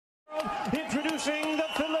introducing the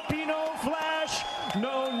Filipino Flash,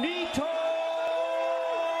 Nonito.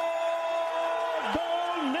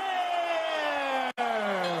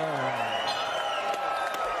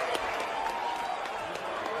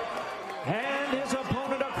 And his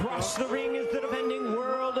opponent across the ring is the defending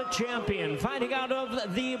world champion. Fighting out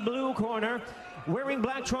of the blue corner, wearing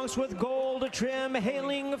black trunks with gold trim,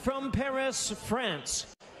 hailing from Paris, France.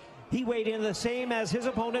 He weighed in the same as his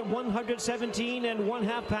opponent,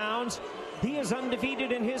 117.5 pounds. He is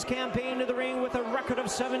undefeated in his campaign to the ring with a record of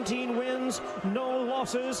 17 wins, no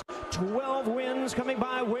losses, 12 wins coming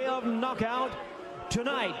by way of knockout.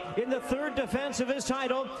 Tonight, in the third defense of his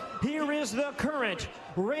title, here is the current,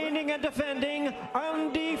 reigning and defending,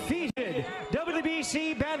 undefeated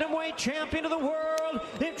WBC Bantamweight Champion of the World,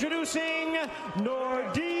 introducing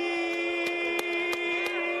Nordine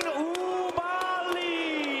oubaali.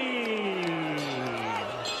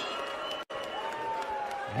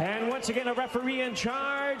 And once again, a referee in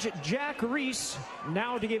charge, Jack Reese,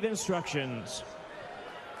 now to give instructions.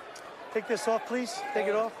 Take this off, please. Take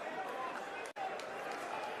it off.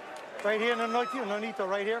 Right here, Nonito,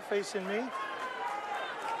 right here, facing me.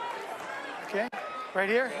 Okay, right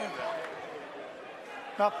here.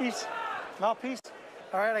 Mouthpiece, mouthpiece.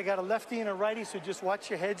 All right, I got a lefty and a righty, so just watch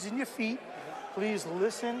your heads and your feet. Please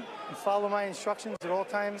listen and follow my instructions at all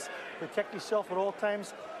times. Protect yourself at all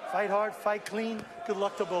times. Fight hard, fight clean. Good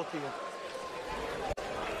luck to both of you.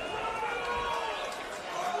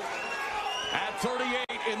 At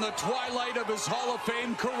 38, in the twilight of his Hall of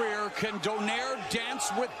Fame career, can Donaire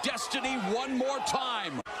dance with destiny one more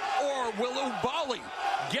time? Or will oubaali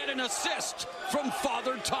get an assist from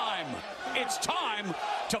Father Time? It's time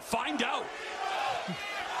to find out.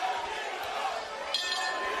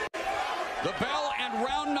 The bell and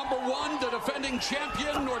round number one, the defending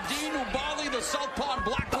champion, Nordine oubaali, the southpaw in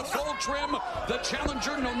black with gold trim, the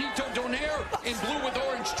challenger, Nonito Donaire, in blue with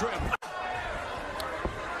orange trim.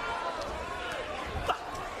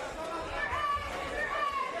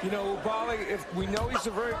 You know, oubaali, if we know he's a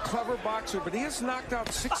very clever boxer, but he has knocked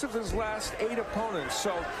out 6 of his last 8 opponents.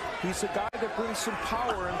 So he's a guy that brings some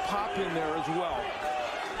power and pop in there as well.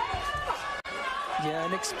 Yeah,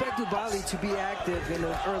 and expect oubaali to be active in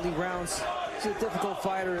the early rounds. He's a difficult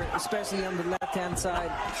fighter, especially on the left-hand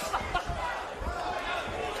side.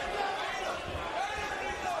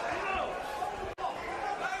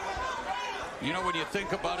 You know, when you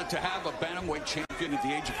think about it, to have a bantamweight champion at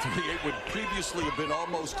the age of 38 would previously have been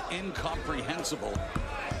almost incomprehensible.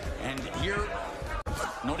 And here,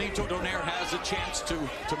 Nonito Donaire has a chance to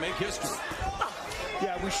make history.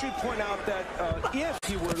 Yeah, we should point out that if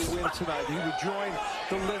he were to win tonight, he would join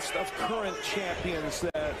the list of current champions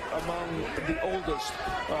that among the oldest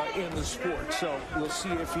in the sport. So we'll see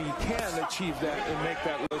if he can achieve that and make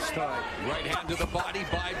that list tonight. Right hand to the body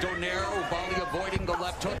by Donaire. oubaali avoiding the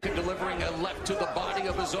left hook and delivering a left to the body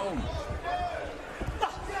of his own.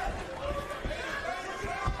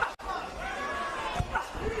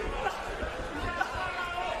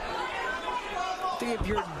 I think if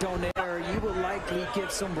you're Donaire, you will likely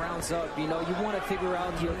give some rounds up. You know, you want to figure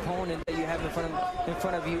out the opponent that you have in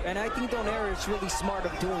front of you. And I think Donaire is really smart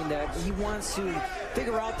of doing that. He wants to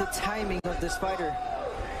figure out the timing of this fighter.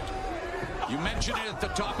 You mentioned it at the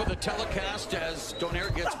top of the telecast as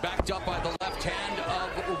Donaire gets backed up by the left hand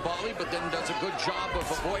of oubaali, but then does a good job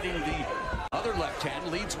of avoiding the other left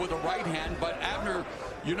hand, leads with a right hand. But Abner,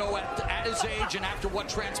 you know, at his age and after what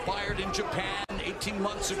transpired in Japan 18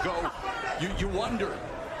 months ago, you wonder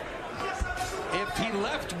if he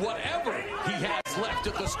left whatever he has left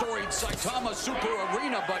at the storied Saitama Super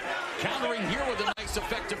Arena, but countering here with a nice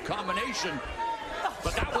effective combination.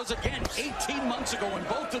 But that was, again, 18 months ago, and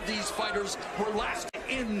both of these fighters were last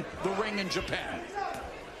in the ring in Japan.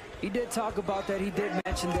 He did talk about that. He did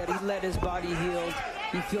mention that he let his body heal.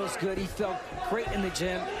 He feels good. He felt great in the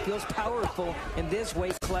gym. Feels powerful in this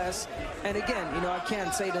weight class. And again, you know, I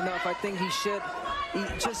can't say it enough. I think he should,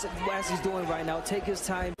 just as he's doing right now, take his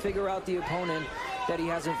time, figure out the opponent that he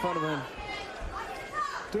has in front of him.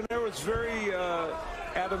 Donaire was very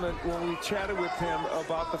adamant when we chatted with him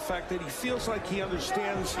about the fact that he feels like he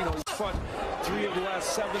understands, you know, he's fought 3 of the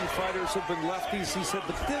last 7 fighters have been lefties. He said,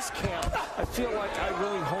 but this camp, I feel like I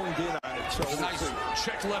really honed in on it. So nice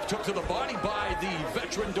check left hook to the body by the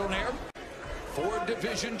veteran Donaire, 4th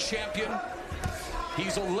division champion.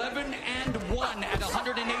 He's 11-1 at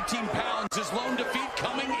 118 pounds. His lone defeat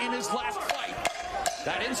coming in his last fight.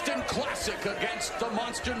 That instant classic against the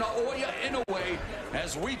monster Naoya Inoue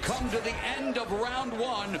as we come to the end of round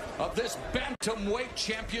 1 of this Bantamweight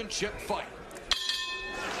Championship fight.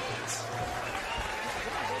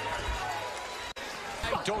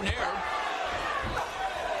 Donaire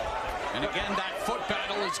And again, that foot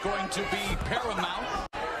battle is going to be paramount.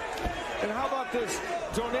 And how about this?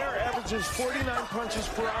 Donaire averages 49 punches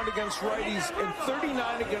per round against righties and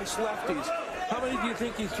 39 against lefties. How many do you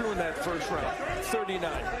think he threw in that first round?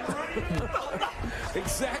 39.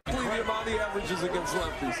 Exactly the amount he averages against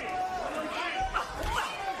lefties.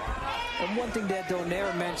 And one thing that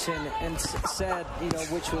Donaire mentioned and said, you know,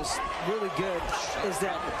 which was really good, is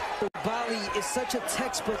that oubaali is such a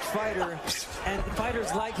textbook fighter, and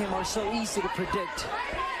fighters like him are so easy to predict.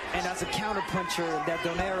 And as a counterpuncher that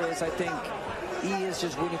Donaire is, I think he is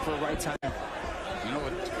just waiting for the right time. You know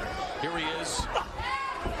what? Here he is.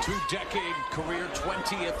 2-decade career,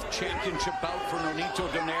 20th championship bout for Nonito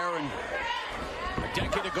Donaire. And a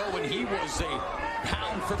decade ago when he was a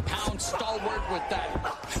pound-for-pound stalwart with that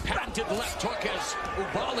patented left hook as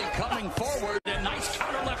oubaali coming forward. And nice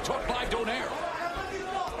counter left hook by Donaire.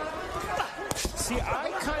 See,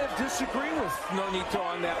 I kind of disagree with Nonito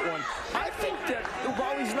on that one. I think that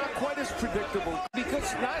oubaali's not quite as predictable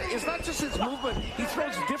because it's not just his movement. He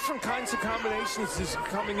throws different kinds of combinations as he's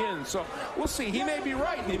coming in. So we'll see. He may be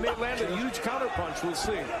right. He may land a huge counter punch. We'll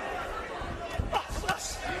see.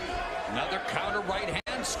 Another counter right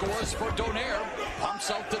hand scores for Donaire.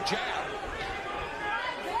 Pumps out the jab.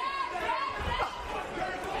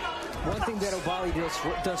 One thing that oubaali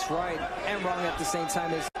does right and wrong at the same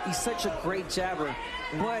time is he's such a great jabber,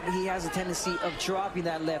 but he has a tendency of dropping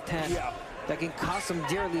that left hand. Yeah. That can cost him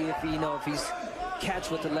dearly if if he's catch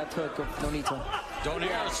with the left hook of Nonito.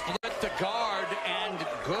 Donaire split the guard and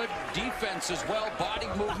good defense as well. Body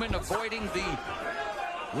movement, avoiding the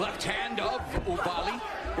left hand of oubaali.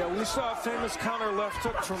 Yeah, we saw a famous counter left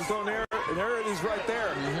hook from Donaire, and there it is right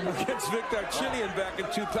there against Victor Chinian back in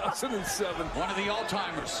 2007. One of the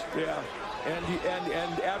all-timers. Yeah, and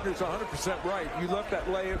Abner's 100% right. You left that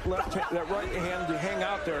right hand to hang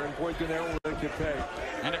out there, and boy, Donaire will make you pay.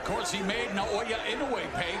 And of course, he made Naoya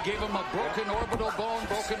Inoue pay. Gave him a broken orbital bone,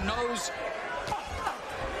 broken nose.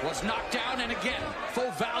 Was knocked down, and again,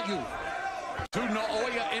 full value to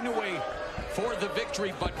Naoya Inoue for the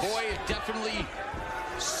victory. But boy, it definitely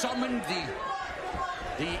summoned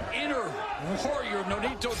the inner warrior,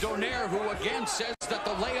 Nonito Donaire, who again says that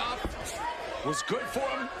the layoff was good for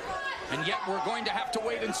him. And yet we're going to have to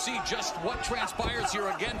wait and see just what transpires here.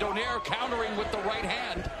 Again, Donaire countering with the right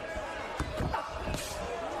hand.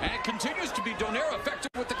 And it continues to be Donaire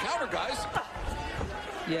effective with the counter, guys.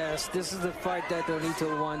 Yes, this is the fight that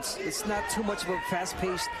Nonito wants. It's not too much of a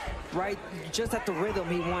fast-paced, right? Just at the rhythm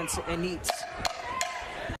he wants and needs.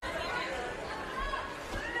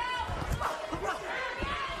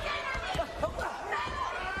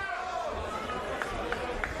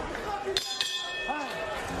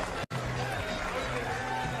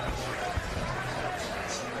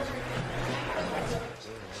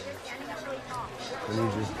 I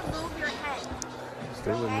need you. Move your head.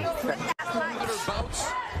 Stay with me. Bouts.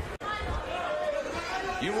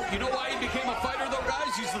 You know why he became a fighter, though,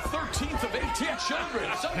 guys? He's the 13th of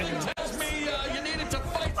 1800. Something tells me you needed to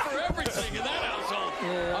fight for everything in that household.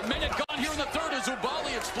 Yeah. A minute gone here in the third as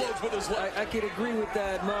oubaali explodes with his left. I could agree with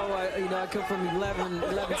that, Mo. I come from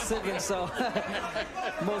 11-7, so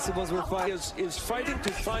most of us were fighting. Is fighting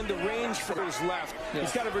to find the range for his left. Yeah.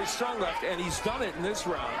 He's got a very strong left, and he's done it in this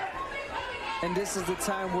round. And this is the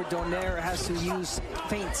time where Donaire has to use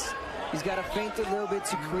feints. He's got to feint a little bit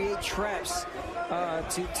to create traps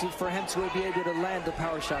for him to be able to land the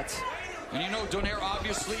power shots. And you know, Donaire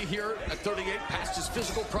obviously here at 38 past his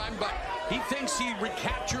physical prime, but he thinks he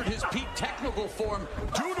recaptured his peak technical form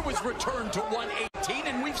due to his return to 118,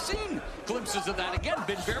 and we've seen glimpses of that again.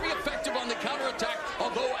 Been very effective on the counterattack,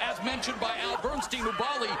 although, as mentioned by Al Bernstein,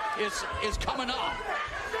 oubaali is coming up.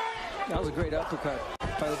 That was a great uppercut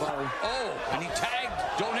by oubaali. Oh, and he tagged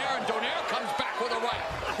Donaire, and Donaire comes back with a right.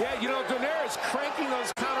 Yeah, you know, Donaire is cranking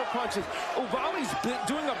those counter punches. oubaali's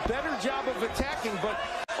doing a better job of attacking, but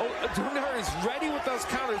Donaire is ready with those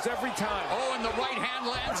counters every time. Oh, and the right hand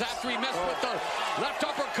lands after he missed with the left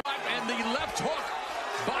uppercut and the left hook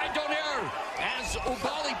by Donaire. As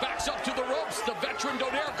oubaali backs up to the ropes, the veteran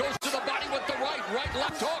Donaire goes to the body with the right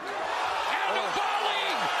left hook. And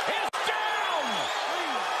oubaali is down!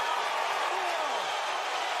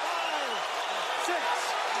 6,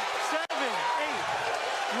 7, 8.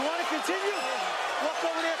 You want to continue? Walk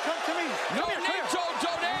over there, come to me. Nonito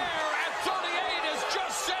Donaire at 38 has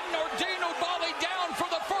just sent nordine oubaali down for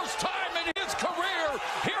the first time in his career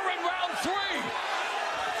here in round 3.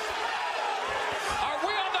 Are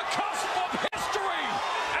we on the cusp of history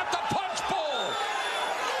at the Punch Bowl?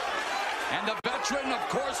 And the veteran, of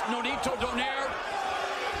course, Nonito Donaire,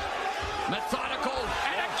 methodical,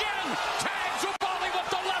 and again tags oubaali with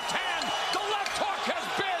the left hand. The left hook has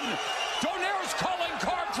been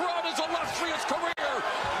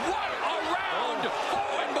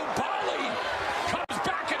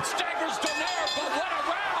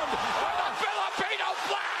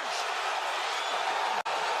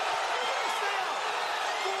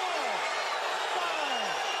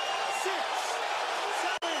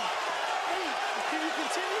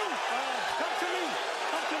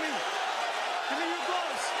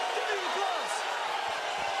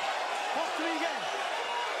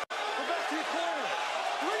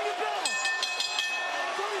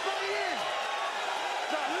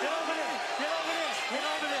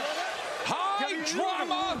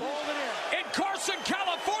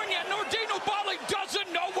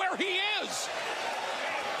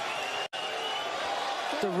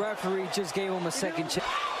the referee just gave him a second chance.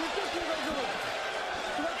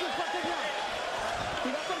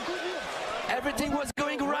 Everything was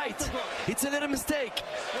going right. It's a little mistake.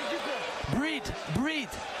 Breathe,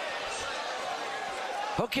 breathe.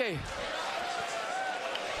 Okay.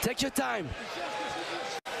 Take your time.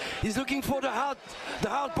 He's looking for the hard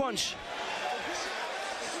punch.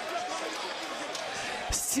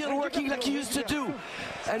 Still working like he used to do.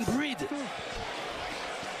 And breathe.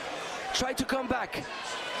 Try to come back.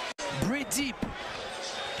 Breathe deep.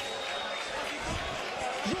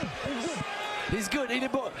 He's good.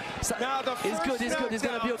 Now the he's good. He's good. He's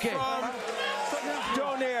gonna be okay.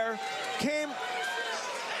 Donaire came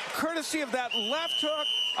courtesy of that left hook,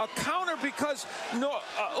 a counter because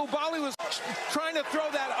oubaali was trying to throw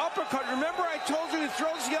that uppercut. Remember I told you he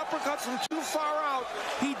throws the uppercuts from too far out.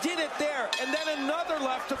 He did it there, and then another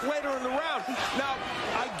left hook later in the round. Now,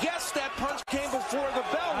 I guess that punch came before the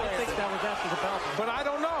bell. I think that was after the bell. But I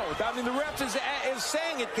don't know. I mean, the ref is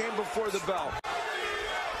saying it came before the bell.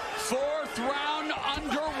 Fourth round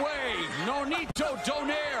underway. Nonito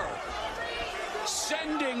donaire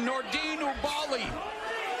sending Nordine oubaali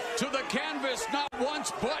to the canvas not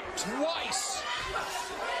once but twice.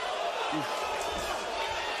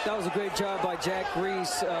 That was a great job by Jack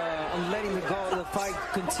Reese on letting the fight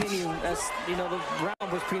continue, as you know, the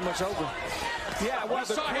round was pretty much over. Yeah, we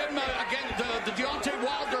saw him again, the Deontay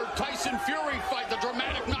Wilder-Tyson Fury fight, the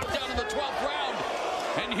dramatic knockdown in the 12th round.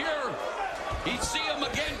 And here, you see him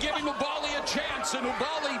again giving oubaali a chance, and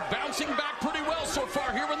oubaali bouncing back pretty well so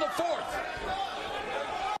far here in the 4th.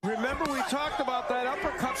 Remember, we talked about that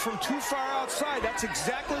uppercut from too far outside. That's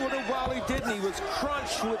exactly what oubaali did, and he was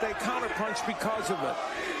crunched with a counterpunch because of it.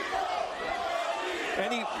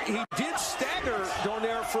 And he did stagger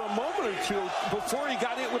donaire for a moment or two before he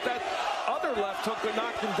got hit with that other left hook that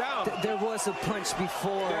knocked him down. There was a punch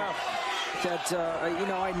before that, you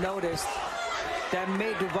know, I noticed that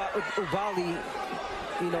made oubaali,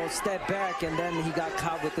 you know, step back, and then he got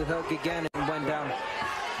caught with the hook again and went down.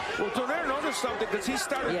 Well, donaire noticed something because he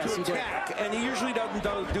started to attack, and he usually doesn't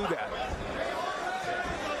do that.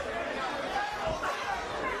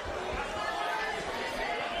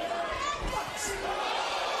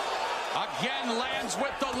 Again lands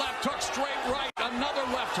with the left hook, straight right, another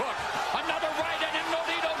left hook, another right, and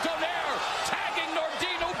Nonito donaire tagging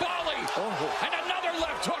Nordine oubaali, and another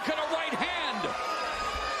left hook and a right hand.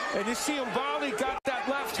 And you see oubaali got that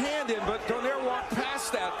left hand in, but donaire walked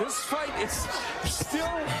past that. This fight is still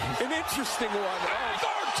an interesting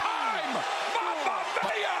one.